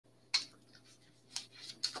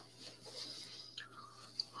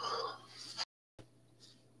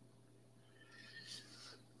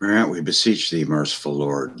Grant, we beseech thee, merciful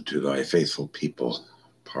Lord, to thy faithful people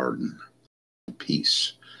pardon,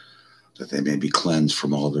 peace, that they may be cleansed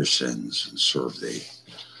from all their sins and serve thee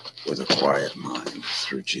with a quiet mind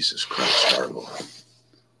through Jesus Christ our Lord.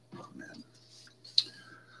 Amen.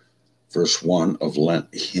 Verse 1 of Lent,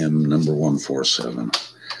 hymn number 147.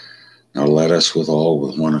 Now let us with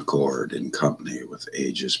one accord, in company with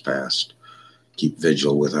ages past, keep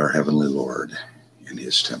vigil with our heavenly Lord in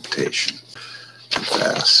his temptation and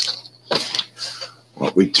fast.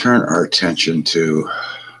 Well, we turn our attention to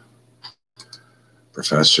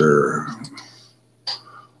Professor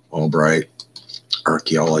Albright,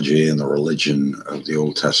 Archaeology and the Religion of the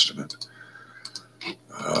Old Testament.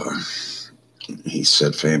 He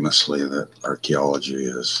said famously that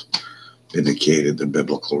archaeology has vindicated the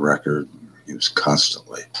biblical record. He was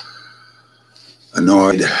constantly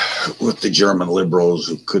annoyed with the German liberals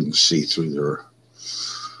who couldn't see through their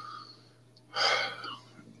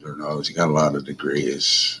nose. He got a lot of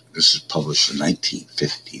degrees. This is published in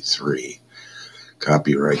 1953.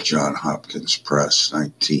 Copyright Johns Hopkins Press,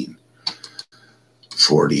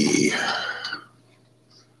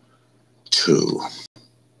 1942.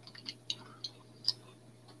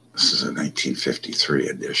 This is a 1953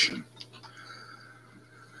 edition.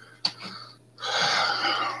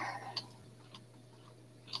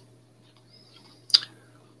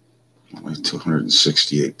 Only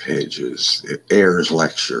 268 pages. It airs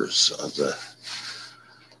lectures of the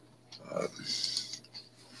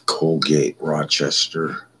Colgate,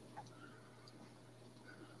 Rochester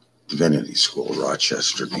Divinity School,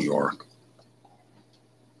 Rochester, New York.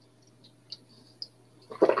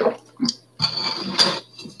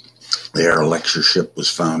 Their lectureship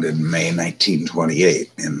was founded in May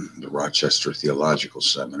 1928 in the Rochester Theological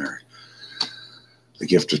Seminary. The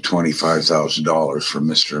gift of $25,000 from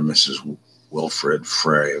Mr. and Mrs. Wilfred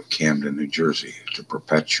Frey of Camden, New Jersey, to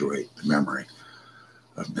perpetuate the memory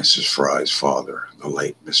of Mrs. Fry's father, the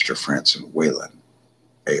late Mr. Francis Wayland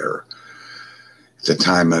Eyre. At the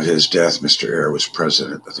time of his death, Mr. Eyre was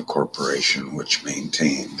president of the corporation which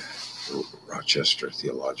maintained the Rochester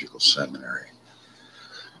Theological Seminary.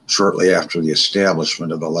 Shortly after the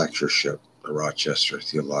establishment of the lectureship, the Rochester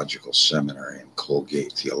Theological Seminary and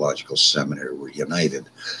Colgate Theological Seminary were united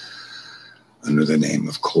under the name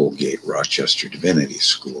of Colgate Rochester Divinity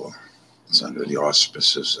School. It's under the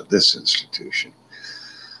auspices of this institution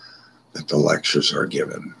that the lectures are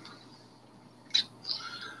given.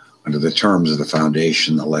 Under the terms of the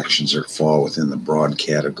foundation, the lections fall within the broad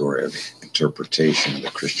category of interpretation of the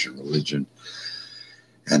Christian religion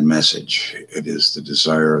and message. It is the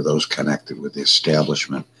desire of those connected with the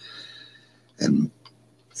establishment and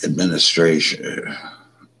administration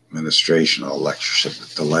of the lectureship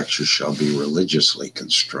that the lectures shall be religiously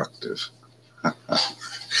constructive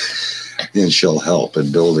and shall help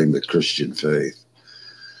in building the Christian faith.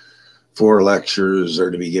 4 lectures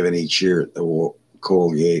are to be given each year at the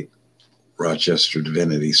Colgate Rochester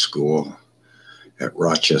Divinity School at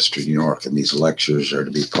Rochester, New York, and these lectures are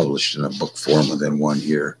to be published in a book form within 1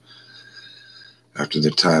 year. After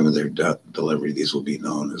the time of their delivery, these will be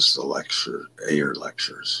known as the Eyre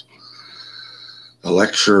Lectures. The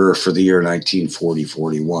lecturer for the year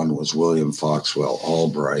 1940-41 was William Foxwell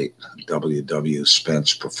Albright, W.W.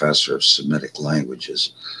 Spence Professor of Semitic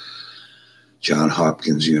Languages, Johns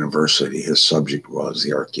Hopkins University. His subject was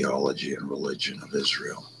the Archaeology and Religion of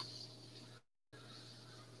Israel.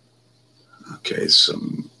 Okay,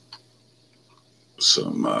 some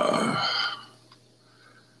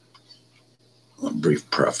brief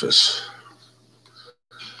preface.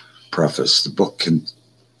 The book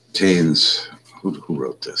contains, who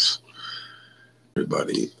wrote this?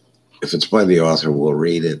 Everybody. If it's by the author, we'll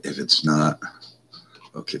read it. If it's not,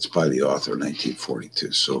 okay, it's by the author,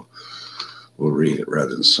 1942. So we'll read it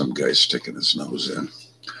rather than some guy sticking his nose in.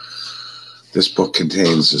 This book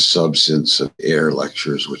contains the substance of Eyre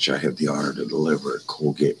lectures, which I had the honor to deliver at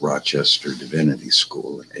Colgate Rochester Divinity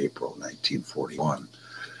School in April 1941.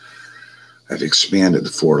 I've expanded the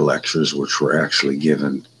 4 lectures, which were actually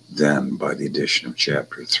given then by the addition of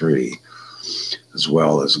Chapter 3, as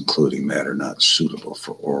well as including matter not suitable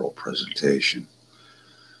for oral presentation.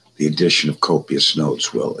 The addition of copious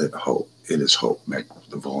notes will, it is hoped, make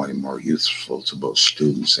the volume more useful to both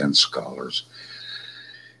students and scholars.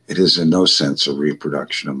 It is in no sense a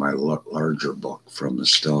reproduction of my larger book, From the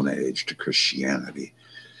Stone Age to Christianity,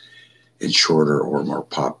 in shorter or more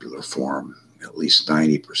popular form. At least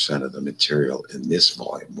 90% of the material in this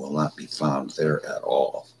volume will not be found there at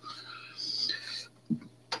all.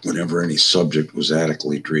 Whenever any subject was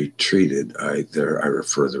adequately treated, I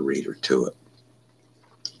refer the reader to it.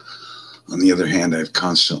 On the other hand, I've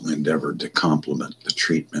constantly endeavored to complement the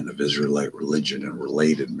treatment of Israelite religion and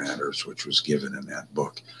related matters which was given in that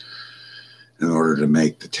book in order to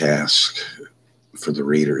make the task for the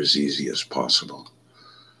reader as easy as possible.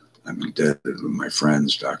 I'm indebted to my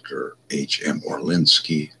friends, Dr. H.M.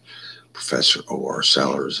 Orlinsky, Professor O.R.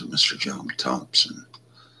 Sellers, and Mr. John Thompson,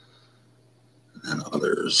 and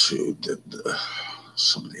others who did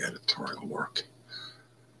some of the editorial work.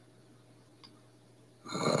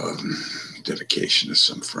 Dedication to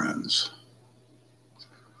some friends.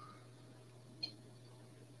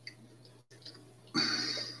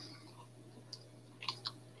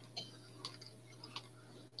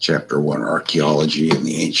 Chapter 1, Archaeology in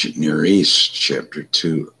the Ancient Near East. Chapter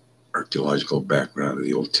 2, Archaeological Background of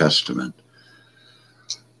the Old Testament.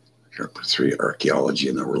 Chapter 3, Archaeology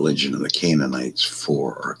and the Religion of the Canaanites.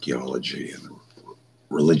 4, Archaeology and the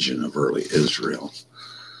Religion of Early Israel.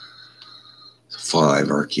 5,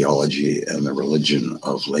 Archaeology and the Religion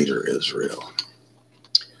of Later Israel.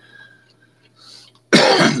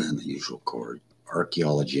 And the usual chord,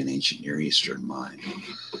 Archaeology in Ancient Near Eastern Mind.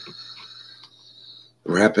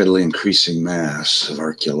 The rapidly increasing mass of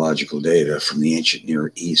archaeological data from the ancient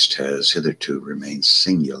Near East has hitherto remained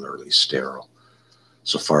singularly sterile,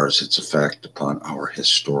 so far as its effect upon our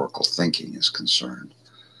historical thinking is concerned.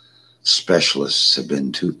 Specialists have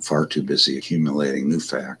been far too busy accumulating new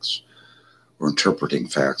facts or interpreting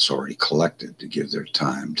facts already collected to give their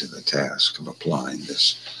time to the task of applying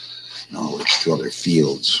this knowledge to other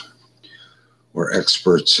fields. Where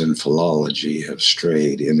experts in philology have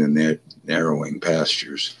strayed into narrowing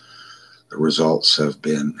pastures, the results have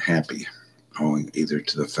been happy, owing either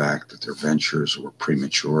to the fact that their ventures were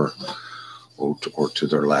premature or to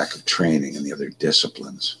their lack of training in the other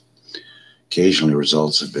disciplines. Occasionally,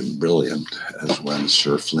 results have been brilliant, as when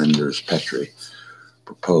Sir Flinders Petrie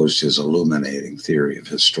proposed his illuminating theory of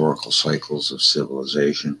historical cycles of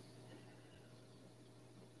civilization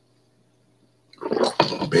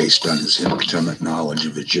based on his intimate knowledge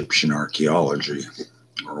of Egyptian archaeology,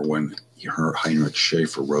 or when Heinrich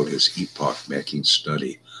Schaeffer wrote his epoch-making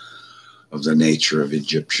study of the nature of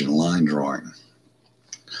Egyptian line drawing.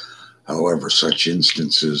 However, such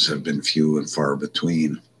instances have been few and far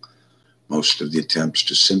between. Most of the attempts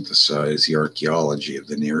to synthesize the archaeology of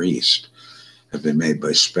the Near East have been made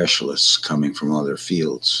by specialists coming from other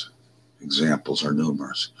fields. Examples are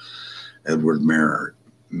numerous. Edward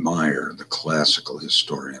Meyer, the classical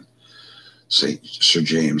historian, Sir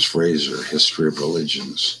James Fraser, History of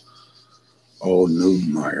Religions, O.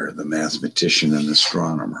 Neumeier, the mathematician and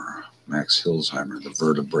astronomer, Max Hilsheimer, the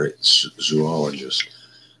vertebrate zoologist.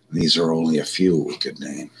 And these are only a few we could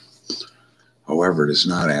name. However, it is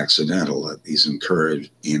not accidental that these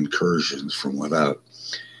incursions from without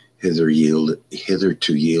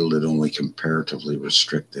hitherto yielded only comparatively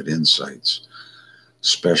restricted insights.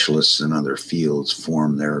 Specialists in other fields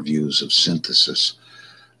form their views of synthesis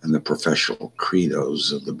and the professional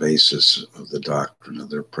credos of the basis of the doctrine of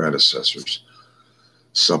their predecessors,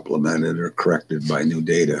 supplemented or corrected by new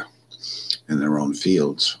data in their own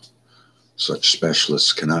fields. Such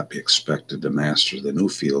specialists cannot be expected to master the new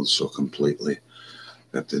fields so completely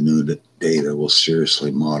that the new data will seriously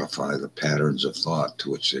modify the patterns of thought to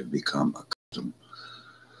which they've become accustomed.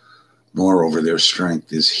 Moreover, their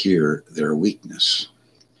strength is here their weakness.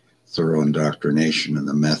 Thorough indoctrination in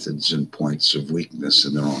the methods and points of weakness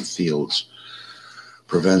in their own fields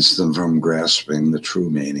prevents them from grasping the true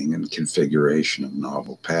meaning and configuration of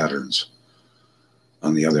novel patterns.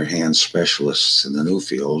 On the other hand, specialists in the new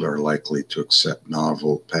field are likely to accept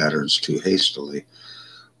novel patterns too hastily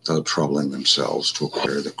without troubling themselves to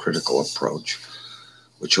acquire the critical approach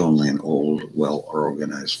which only an old,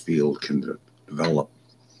 well-organized field can develop.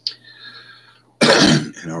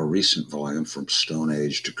 In our recent volume, From Stone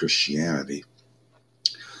Age to Christianity,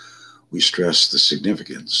 we stress the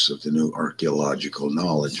significance of the new archaeological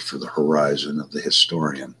knowledge for the horizon of the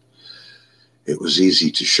historian. It was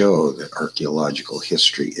easy to show that archaeological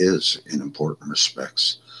history is, in important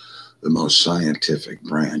respects, the most scientific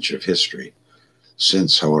branch of history,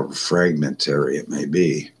 since, however fragmentary it may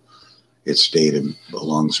be, its data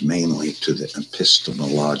belongs mainly to the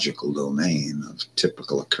epistemological domain of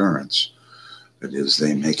typical occurrence. That is,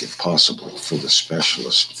 they make it possible for the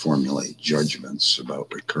specialist to formulate judgments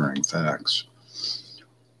about recurring facts.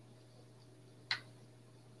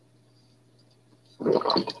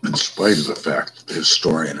 In spite of the fact that the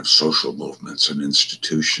historian of social movements and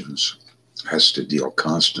institutions has to deal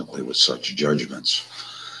constantly with such judgments,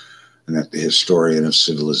 and that the historian of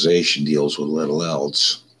civilization deals with little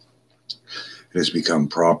else, it has become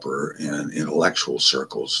proper in intellectual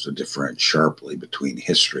circles to differentiate sharply between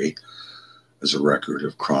history as a record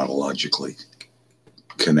of chronologically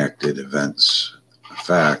connected events,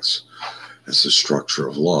 facts, as the structure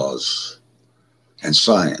of laws, and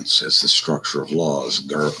science as the structure of laws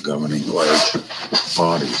governing large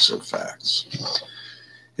bodies of facts.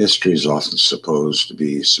 History is often supposed to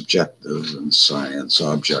be subjective and science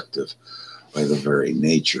objective by the very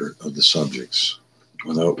nature of the subjects.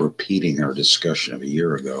 Without repeating our discussion of a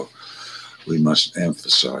year ago, we must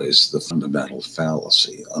emphasize the fundamental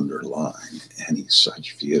fallacy underlying any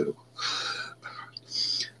such view.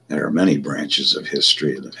 There are many branches of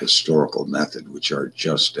history and of historical method which are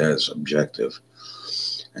just as objective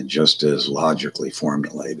and just as logically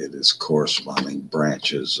formulated as corresponding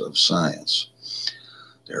branches of science.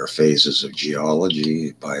 There are phases of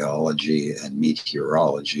geology, biology, and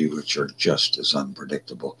meteorology which are just as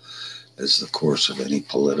unpredictable as the course of any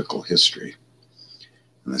political history.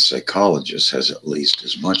 And the psychologist has at least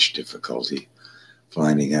as much difficulty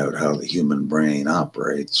finding out how the human brain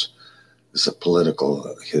operates as the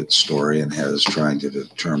political historian has trying to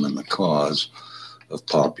determine the cause of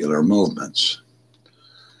popular movements.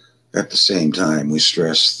 At the same time, we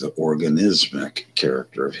stress the organismic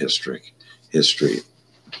character of history. History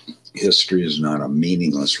is not a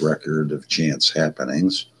meaningless record of chance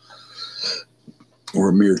happenings or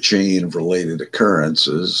a mere chain of related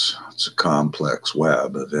occurrences. It's a complex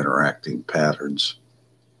web of interacting patterns,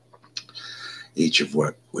 each of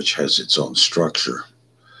which has its own structure.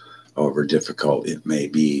 However difficult it may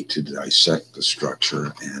be to dissect the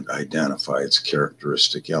structure and identify its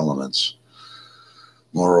characteristic elements.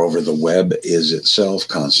 Moreover, the web is itself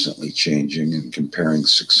constantly changing and comparing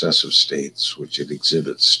successive states which it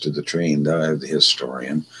exhibits to the trained eye of the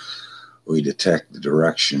historian. We detect the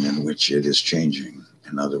direction in which it is changing,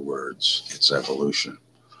 in other words, its evolution.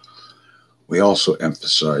 We also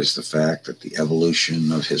emphasize the fact that the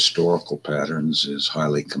evolution of historical patterns is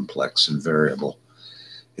highly complex and variable.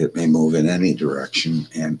 It may move in any direction,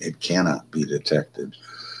 and it cannot be detected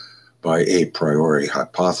by a priori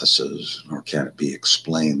hypothesis, nor can it be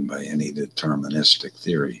explained by any deterministic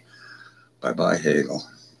theory. Bye-bye, Hegel.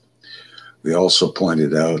 We also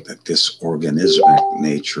pointed out that this organismic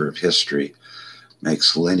nature of history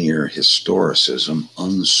makes linear historicism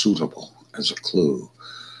unsuitable as a clue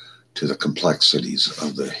to the complexities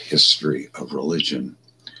of the history of religion.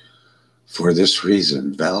 For this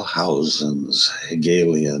reason, Wellhausen's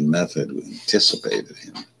Hegelian method anticipated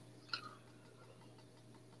him,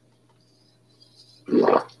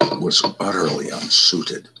 was utterly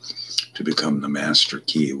unsuited to become the master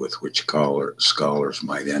key with which scholars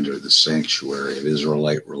might enter the sanctuary of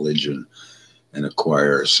Israelite religion and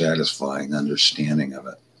acquire a satisfying understanding of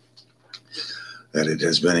it. That it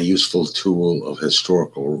has been a useful tool of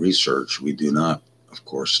historical research, we do not, of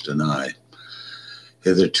course, deny.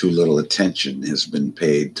 Hitherto little attention has been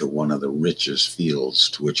paid to one of the richest fields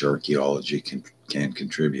to which archaeology can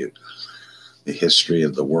contribute, the history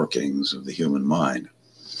of the workings of the human mind.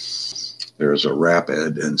 There is a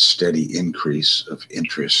rapid and steady increase of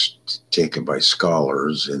interest taken by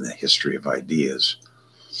scholars in the history of ideas.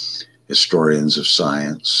 Historians of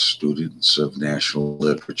science, students of national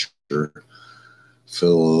literature,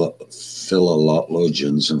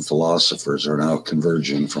 philologians and philosophers are now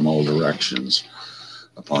converging from all directions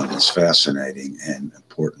upon this fascinating and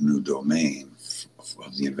important new domain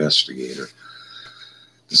of the investigator.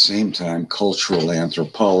 At the same time, cultural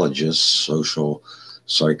anthropologists, social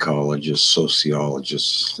psychologists,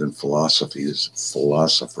 sociologists, and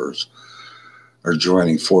philosophers are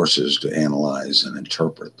joining forces to analyze and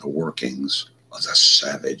interpret the workings of the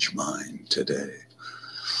savage mind today.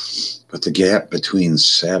 But the gap between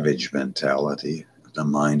savage mentality and the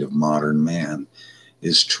mind of modern man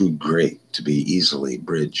is too great to be easily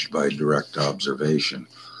bridged by direct observation.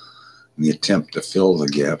 And the attempt to fill the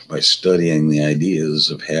gap by studying the ideas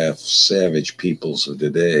of half-savage peoples of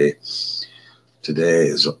today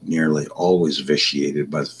is nearly always vitiated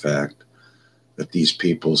by the fact that these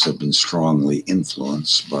peoples have been strongly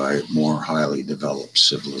influenced by more highly developed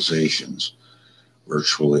civilizations,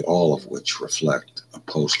 virtually all of which reflect a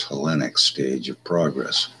post-Hellenic stage of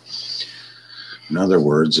progress. In other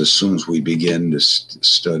words, as soon as we begin to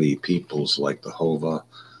study peoples like the Hova,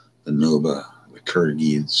 the Nuba, the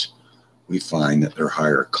Kyrgyz, we find that their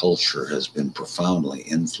higher culture has been profoundly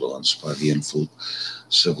influenced by the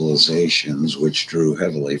civilizations which drew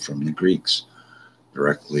heavily from the Greeks,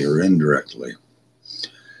 directly or indirectly.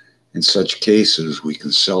 In such cases, we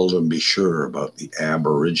can seldom be sure about the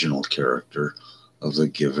aboriginal character of the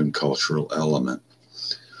given cultural element.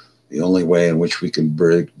 The only way in which we can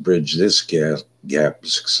bridge this gap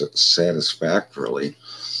satisfactorily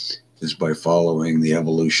is by following the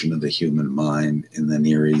evolution of the human mind in the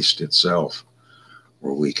Near East itself.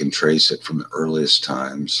 where we can trace it from the earliest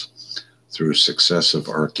times through successive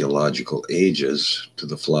archaeological ages to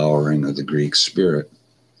the flowering of the Greek spirit.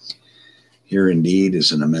 Here indeed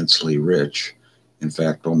is an immensely rich, in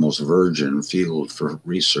fact almost virgin, field for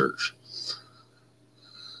research.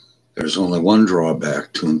 There's only one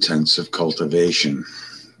drawback to intensive cultivation.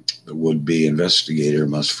 The would-be investigator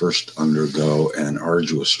must first undergo an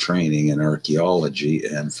arduous training in archaeology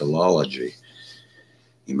and philology.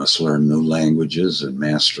 He must learn new languages and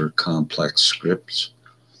master complex scripts.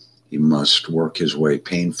 He must work his way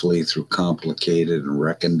painfully through complicated and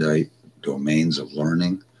recondite domains of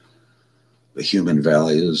learning, the human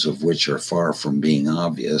values of which are far from being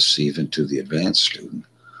obvious even to the advanced student,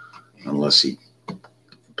 unless he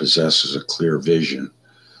possesses a clear vision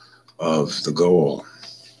of the goal.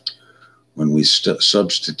 When we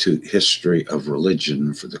substitute history of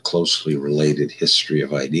religion for the closely related history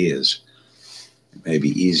of ideas, it may be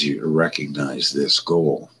easier to recognize this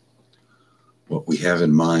goal. What we have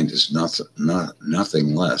in mind is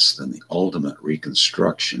nothing less than the ultimate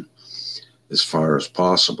reconstruction, as far as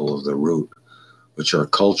possible, of the route which our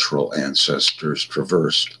cultural ancestors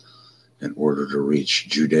traversed in order to reach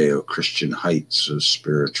Judeo-Christian heights of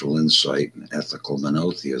spiritual insight and ethical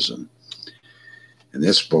monotheism. In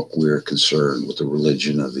this book, we are concerned with the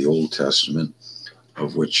religion of the Old Testament,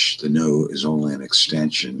 of which the New is only an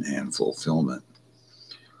extension and fulfillment.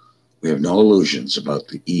 We have no illusions about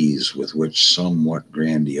the ease with which somewhat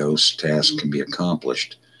grandiose tasks can be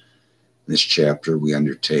accomplished. In this chapter, we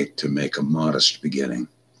undertake to make a modest beginning.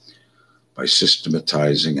 By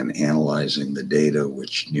systematizing and analyzing the data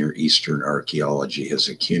which Near Eastern archaeology has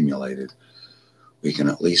accumulated, we can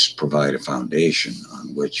at least provide a foundation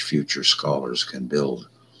on which future scholars can build.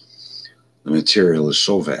 The material is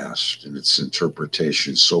so vast and its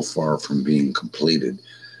interpretation so far from being completed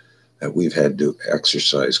that we've had to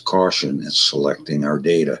exercise caution in selecting our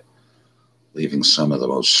data, leaving some of the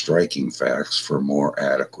most striking facts for more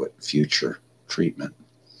adequate future treatment.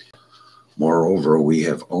 Moreover, we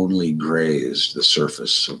have only grazed the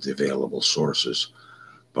surface of the available sources,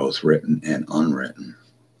 both written and unwritten.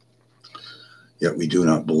 Yet we do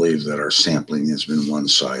not believe that our sampling has been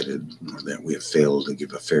one-sided, or that we have failed to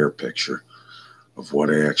give a fair picture of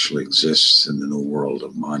what actually exists in the new world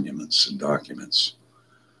of monuments and documents.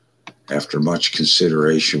 After much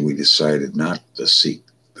consideration, we decided not to seek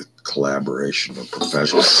the collaboration of a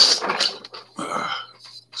professional.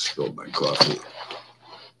 Spilled my coffee.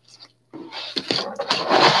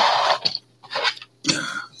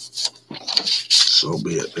 So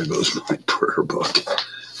be it. There goes my prayer book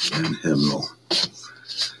and hymnal.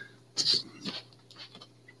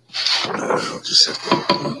 I'll just have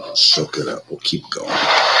to soak it up. We'll keep going.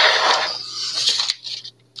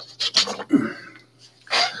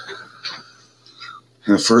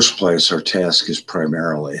 In the first place, our task is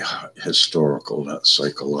primarily historical, not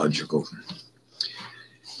psychological.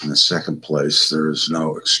 In the second place, there is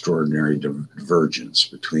no extraordinary divergence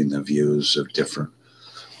between the views of different.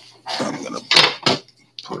 I'm going to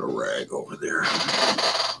put a rag over there.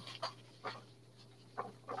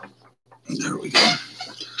 There we go.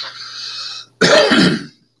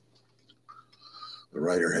 The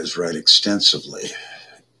writer has read extensively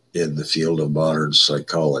in the field of modern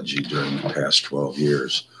psychology during the past 12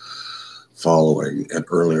 years, following an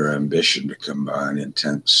earlier ambition to combine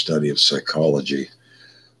intense study of psychology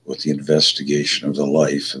with the investigation of the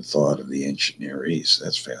life and thought of the ancient Near East.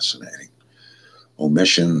 That's fascinating.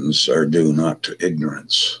 Omissions are due not to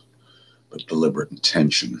ignorance, but deliberate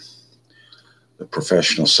intention. The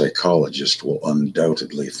professional psychologist will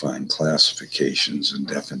undoubtedly find classifications and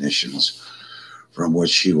definitions from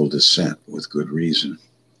which he will dissent with good reason.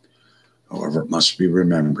 However, it must be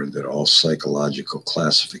remembered that all psychological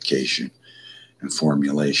classification and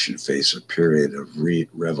formulation face a period of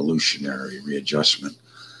revolutionary readjustment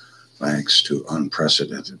thanks to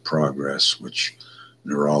unprecedented progress which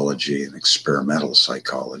neurology and experimental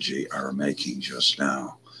psychology are making just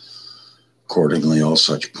now. Accordingly, all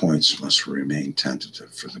such points must remain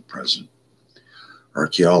tentative for the present.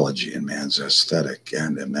 Archaeology and man's aesthetic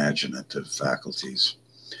and imaginative faculties.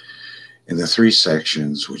 In the three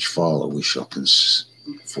sections which follow, we shall,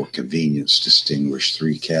 for convenience, distinguish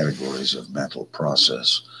three categories of mental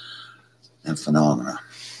process and phenomena.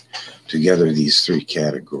 Together, these three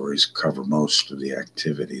categories cover most of the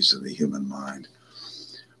activities of the human mind.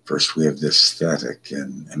 First, we have the aesthetic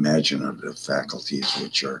and imaginative faculties,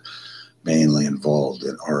 which are mainly involved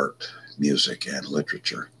in art, music, and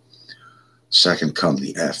literature. Second come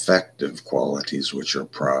the affective qualities, which are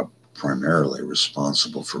primarily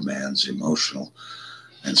responsible for man's emotional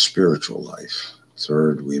and spiritual life.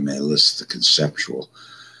 Third, we may list the conceptual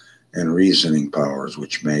and reasoning powers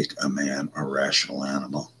which make a man a rational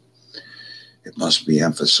animal. It must be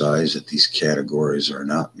emphasized that these categories are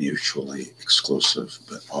not mutually exclusive,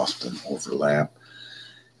 but often overlap,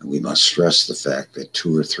 and we must stress the fact that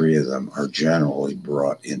two or three of them are generally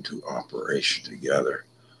brought into operation together.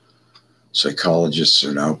 Psychologists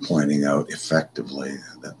are now pointing out effectively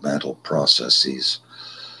that mental processes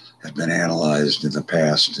have been analyzed in the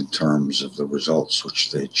past in terms of the results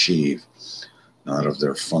which they achieve, not of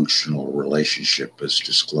their functional relationship as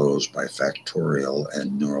disclosed by factorial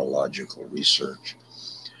and neurological research.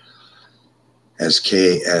 As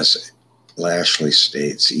K.S. Lashley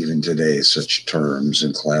states, even today such terms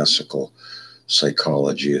in classical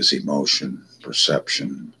psychology as emotion,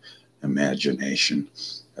 perception, imagination,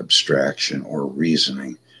 abstraction, or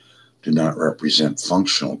reasoning do not represent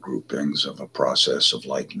functional groupings of a process of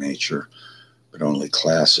like nature, but only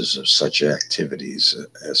classes of such activities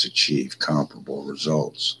as achieve comparable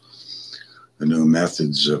results. The new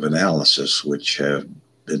methods of analysis which have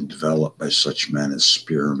been developed by such men as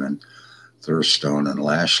Spearman, Thurstone, and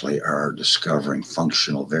Lashley are discovering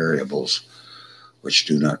functional variables which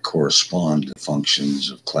do not correspond to functions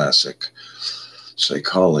of classic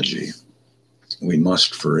psychology. We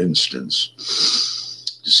must, for instance,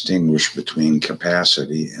 distinguish between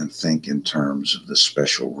capacity and think in terms of the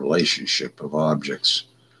special relationship of objects.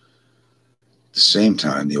 At the same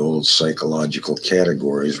time, the old psychological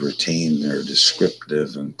categories retain their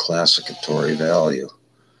descriptive and classificatory value.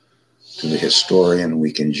 To the historian,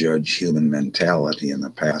 we can judge human mentality in the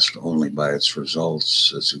past only by its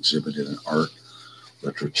results as exhibited in art,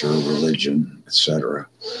 literature, religion, etc.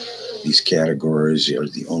 These categories are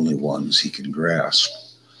the only ones he can grasp.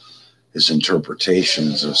 His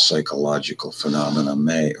interpretations of psychological phenomena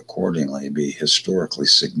may accordingly be historically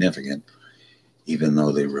significant, even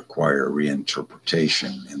though they require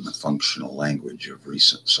reinterpretation in the functional language of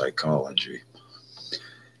recent psychology.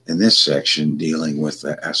 In this section, dealing with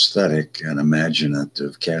the aesthetic and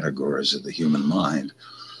imaginative categories of the human mind,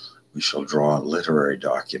 we shall draw on literary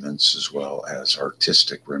documents as well as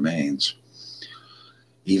artistic remains.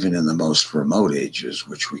 Even in the most remote ages,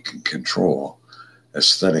 which we can control,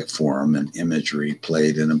 aesthetic form and imagery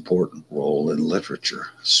played an important role in literature,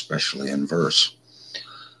 especially in verse.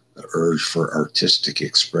 The urge for artistic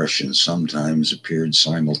expression sometimes appeared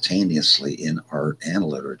simultaneously in art and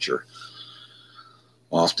literature.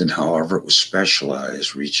 Often, however, it was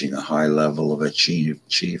specialized, reaching a high level of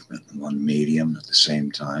achievement in one medium at the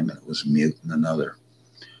same time, and it was mute in another.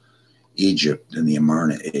 Egypt in the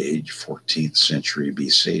Amarna Age, 14th century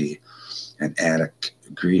BC, and Attic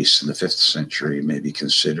Greece in the 5th century may be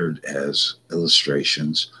considered as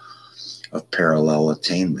illustrations of parallel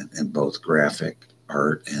attainment in both graphic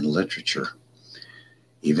art and literature.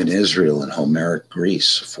 Even Israel and Homeric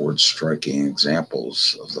Greece afford striking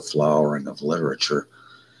examples of the flowering of literature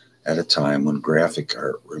at a time when graphic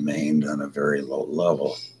art remained on a very low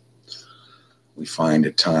level. We find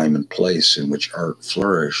a time and place in which art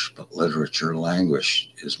flourished, but literature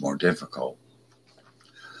languished is more difficult,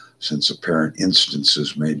 since apparent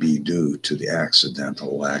instances may be due to the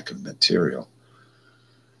accidental lack of material.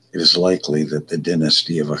 It is likely that the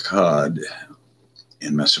dynasty of Akkad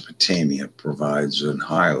in Mesopotamia provides an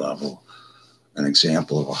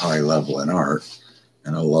example of a high level in art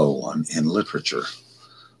and a low one in literature.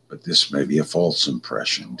 But this may be a false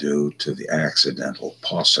impression due to the accidental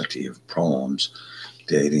paucity of poems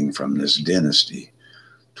dating from this dynasty,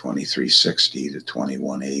 2360 to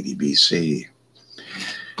 2180 BC.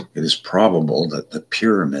 It is probable that the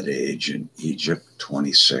Pyramid Age in Egypt,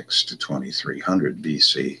 26 to 2300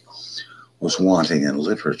 BC, was wanting in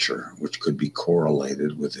literature, which could be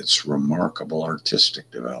correlated with its remarkable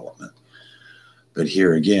artistic development. But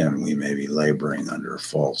here again, we may be laboring under a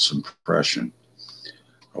false impression.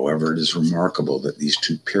 However, it is remarkable that these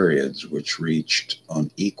two periods, which reached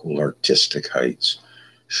unequal artistic heights,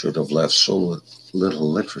 should have left so little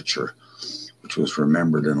literature, which was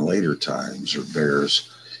remembered in later times or bears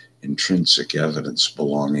intrinsic evidence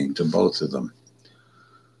belonging to both of them.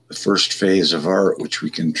 The first phase of art which we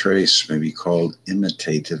can trace may be called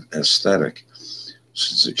imitative aesthetic,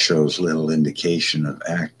 since it shows little indication of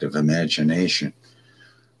active imagination,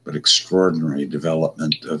 but extraordinary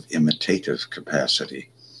development of imitative capacity,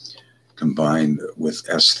 combined with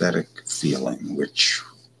aesthetic feeling, which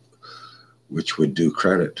would do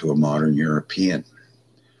credit to a modern European.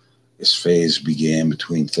 This phase began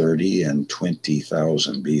between 30 and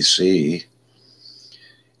 20,000 BC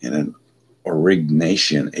in an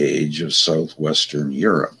Aurignacian age of southwestern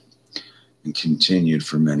Europe, and continued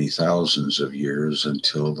for many thousands of years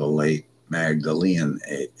until the late Magdalene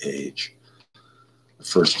age. The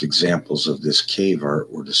first examples of this cave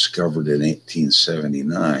art were discovered in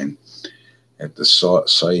 1879 at the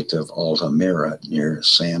site of Altamira near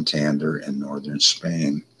Santander in northern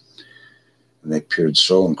Spain. And they appeared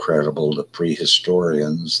so incredible to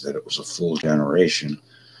prehistorians that it was a full generation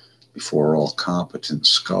before all competent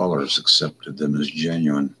scholars accepted them as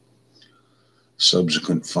genuine.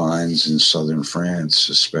 Subsequent finds in southern France,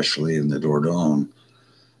 especially in the Dordogne,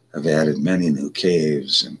 have added many new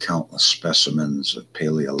caves and countless specimens of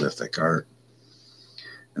Paleolithic art.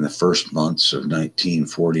 In the first months of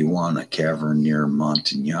 1941, a cavern near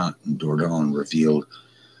Montignac in Dordogne revealed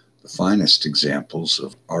the finest examples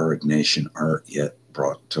of Aurignacian art yet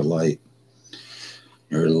brought to light.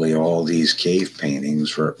 Nearly all these cave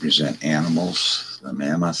paintings represent animals: the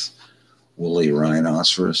mammoth, woolly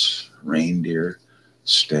rhinoceros, reindeer,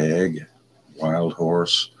 stag, wild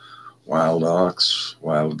horse, wild ox,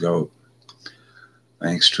 wild goat.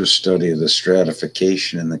 Thanks to a study of the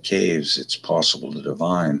stratification in the caves, it's possible to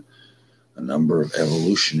divine a number of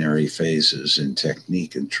evolutionary phases in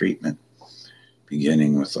technique and treatment,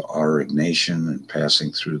 beginning with the Aurignacian and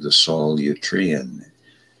passing through the Solutrean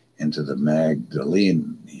into the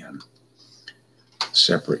Magdalenian.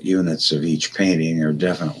 Separate units of each painting are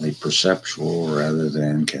definitely perceptual rather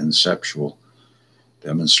than conceptual,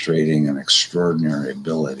 demonstrating an extraordinary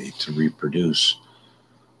ability to reproduce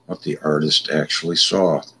what the artist actually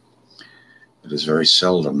saw. It is very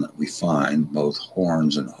seldom that we find both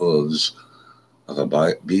horns and hooves of a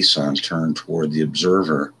bison turned toward the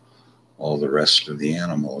observer. All the rest of the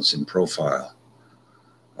animal is in profile.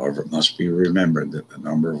 However, it must be remembered that the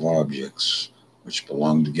number of objects which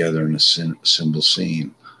belong together in a symbol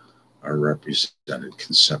scene are represented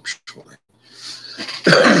conceptually.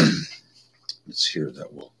 It's here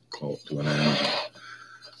that we'll call it to an end. I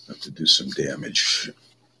have to do some damage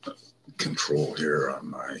control here on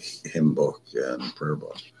my hymn book and prayer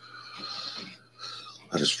book.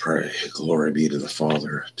 Let us pray. Glory be to the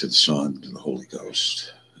Father, to the Son, to the Holy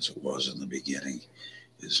Ghost, as it was in the beginning,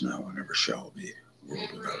 is now, and ever shall be, world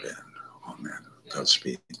without end. Amen.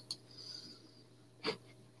 Godspeed.